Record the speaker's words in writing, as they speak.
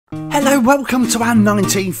Hello, welcome to our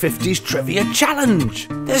 1950s Trivia Challenge.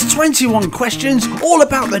 There's 21 questions all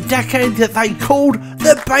about the decade that they called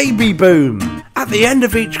the Baby Boom. At the end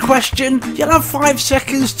of each question, you'll have 5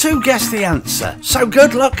 seconds to guess the answer. So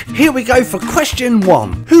good luck, here we go for question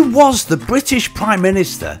 1. Who was the British Prime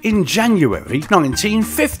Minister in January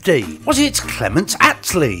 1950? Was it Clement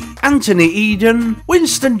Attlee, Anthony Eden,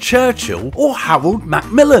 Winston Churchill or Harold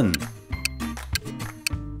Macmillan?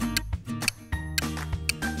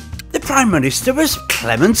 The Prime Minister was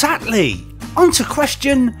Clement Attlee. On to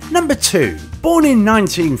question number 2. Born in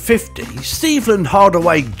 1950, Stephen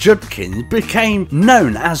Hardaway Judkins became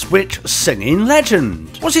known as which singing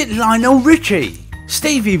legend? Was it Lionel Richie,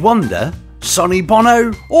 Stevie Wonder, Sonny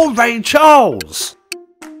Bono or Ray Charles?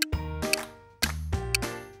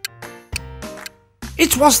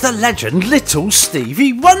 It was the legend Little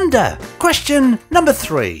Stevie Wonder. Question number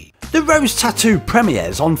 3. The Rose Tattoo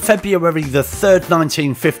premieres on February the 3rd,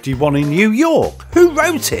 1951 in New York. Who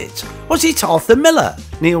wrote it? Was it Arthur Miller,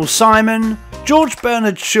 Neil Simon, George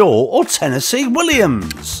Bernard Shaw or Tennessee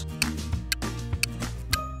Williams?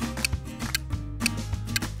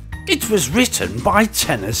 It was written by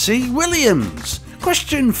Tennessee Williams.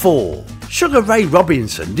 Question 4. Sugar Ray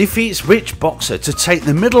Robinson defeats which boxer to take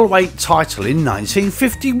the middleweight title in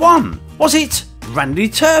 1951? Was it Randy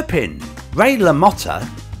Turpin, Ray LaMotta,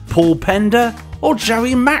 Paul Pender or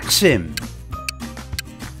Joey Maxim?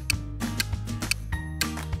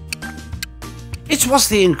 It was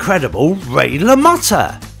the incredible Ray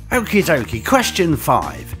LaMotta. Okie dokie, question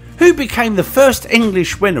 5. Who became the first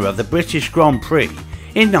English winner of the British Grand Prix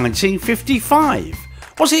in 1955?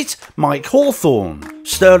 Was it Mike Hawthorne,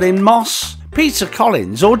 Sterling Moss, Peter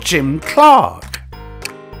Collins or Jim Clark?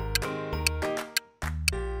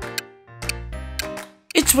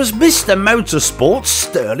 It was Mr. Motorsport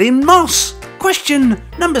Sterling Moss. Question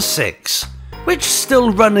number 6. Which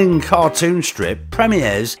still-running cartoon strip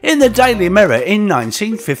premieres in the Daily Mirror in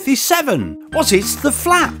 1957? Was it The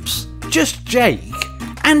Flaps, Just Jake,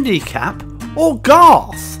 Andy Cap or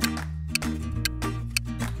Garth?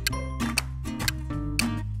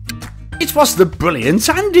 It was the brilliant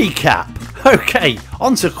Andy Cap. Okay,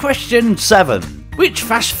 on to question 7. Which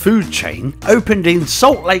fast food chain opened in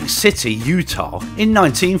Salt Lake City, Utah in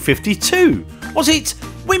 1952? Was it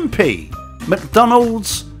Wimpy,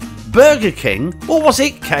 McDonald's, Burger King or was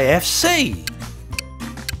it KFC?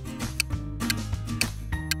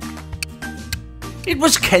 It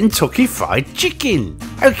was Kentucky Fried Chicken.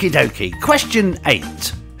 Okie dokie, question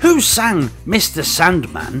 8. Who sang Mr.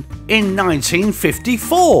 Sandman in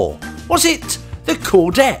 1954? Was it the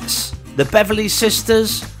Chordettes, the Beverly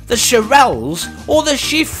Sisters, the Shirelles or the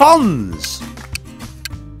Chiffons?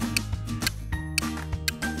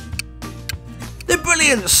 The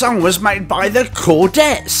brilliant song was made by the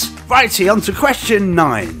Chordettes. Righty, on to question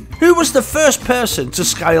 9. Who was the first person to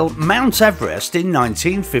scale Mount Everest in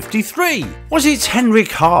 1953? Was it Henry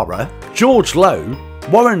Harrer, George Lowe,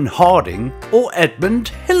 Warren Harding or Edmund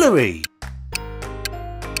Hillary?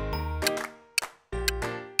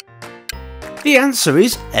 The answer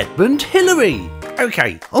is Edmund Hillary.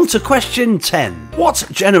 Okay, on to question 10. What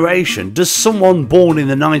generation does someone born in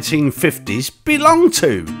the 1950s belong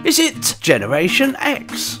to? Is it Generation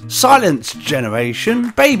X, Silent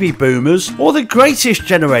Generation, Baby Boomers or the Greatest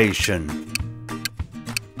Generation?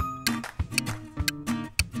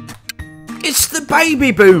 It's the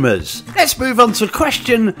Baby Boomers. Let's move on to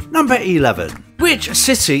question number 11. Which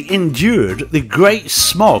city endured the Great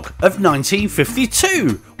Smog of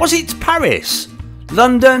 1952? Was it Paris,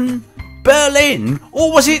 London, Berlin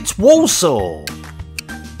or was it Warsaw?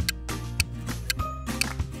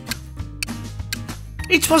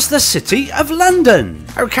 It was the City of London.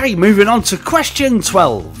 Okay, moving on to question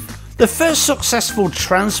 12. The first successful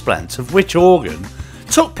transplant of which organ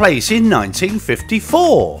took place in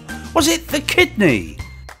 1954? Was it the kidney,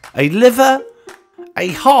 a liver, a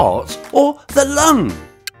heart or the lung?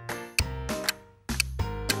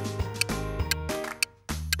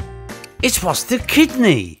 It was the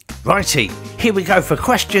kidney. Righty, here we go for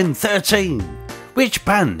question 13. Which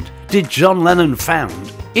band did John Lennon found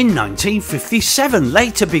in 1957,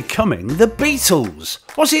 later becoming the Beatles?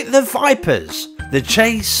 Was it the Vipers, the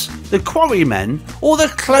Chase, the Quarrymen or the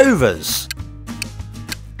Clovers?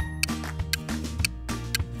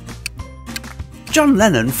 John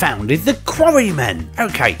Lennon founded the Quarrymen.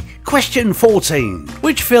 Okay, question 14.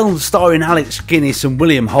 Which film starring Alex Guinness and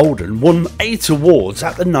William Holden won 8 awards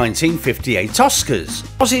at the 1958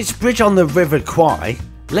 Oscars? Was it Bridge on the River Kwai,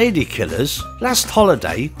 Lady Killers, Last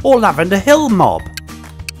Holiday or Lavender Hill Mob?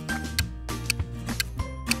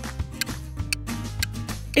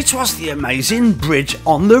 It was the amazing bridge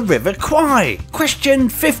on the River Kwai. Question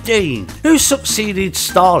 15. Who succeeded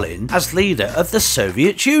Stalin as leader of the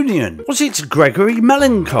Soviet Union? Was it Gregory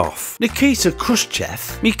Malenkov, Nikita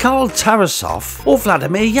Khrushchev, Mikhail Tarasov, or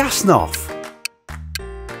Vladimir Yasnov?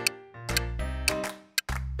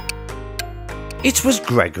 It was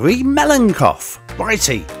Gregory Malenkov.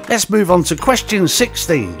 Righty, let's move on to question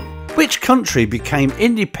 16. Which country became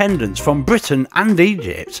independent from Britain and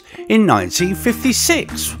Egypt in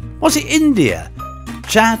 1956? Was it India,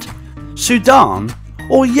 Chad, Sudan,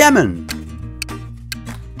 or Yemen?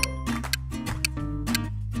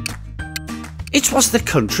 It was the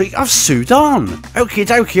country of Sudan. Okie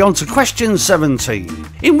dokie, on to question 17.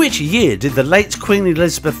 In which year did the late Queen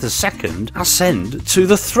Elizabeth II ascend to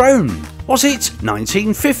the throne? Was it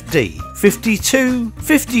 1950, 52,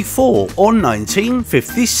 54 or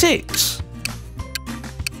 1956?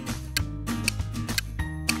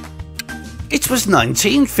 It was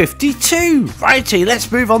 1952. Righty, let's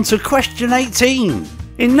move on to question 18.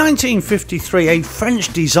 In 1953, a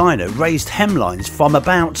French designer raised hemlines from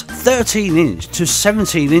about 13 inches to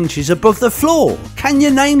 17 inches above the floor. Can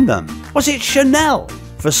you name them? Was it Chanel,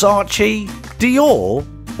 Versace, Dior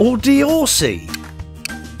or Diorcy?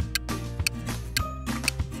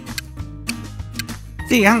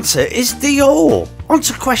 The answer is Dior. On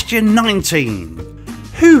to question 19.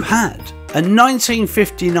 Who had a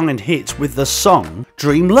 1959 hit with the song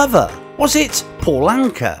Dream Lover? Was it Paul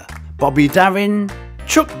Anka, Bobby Darin,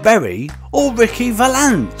 Chuck Berry or Ricky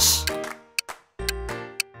Valance?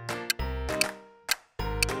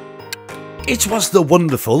 It was the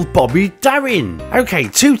wonderful Bobby Darin. Okay,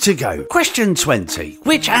 2 to go. Question 20.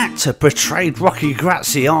 Which actor portrayed Rocky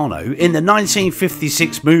Graziano in the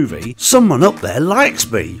 1956 movie Someone Up There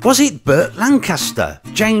Likes Me? Was it Burt Lancaster,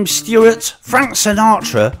 James Stewart, Frank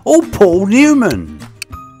Sinatra or Paul Newman?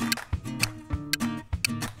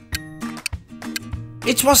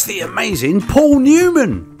 It was the amazing Paul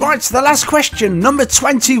Newman. Right, to the last question, number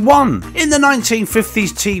 21. In the 1950s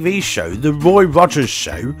TV show The Roy Rogers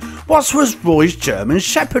Show, what was Roy's German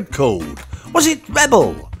Shepherd called? Was it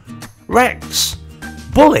Rebel, Rex,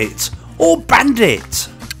 Bullet or Bandit?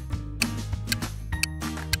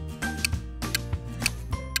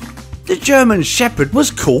 The German Shepherd was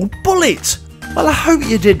called Bullet. Well, I hope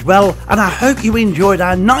you did well and I hope you enjoyed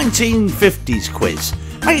our 1950s quiz.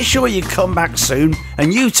 Make sure you come back soon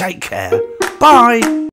and you take care. Bye.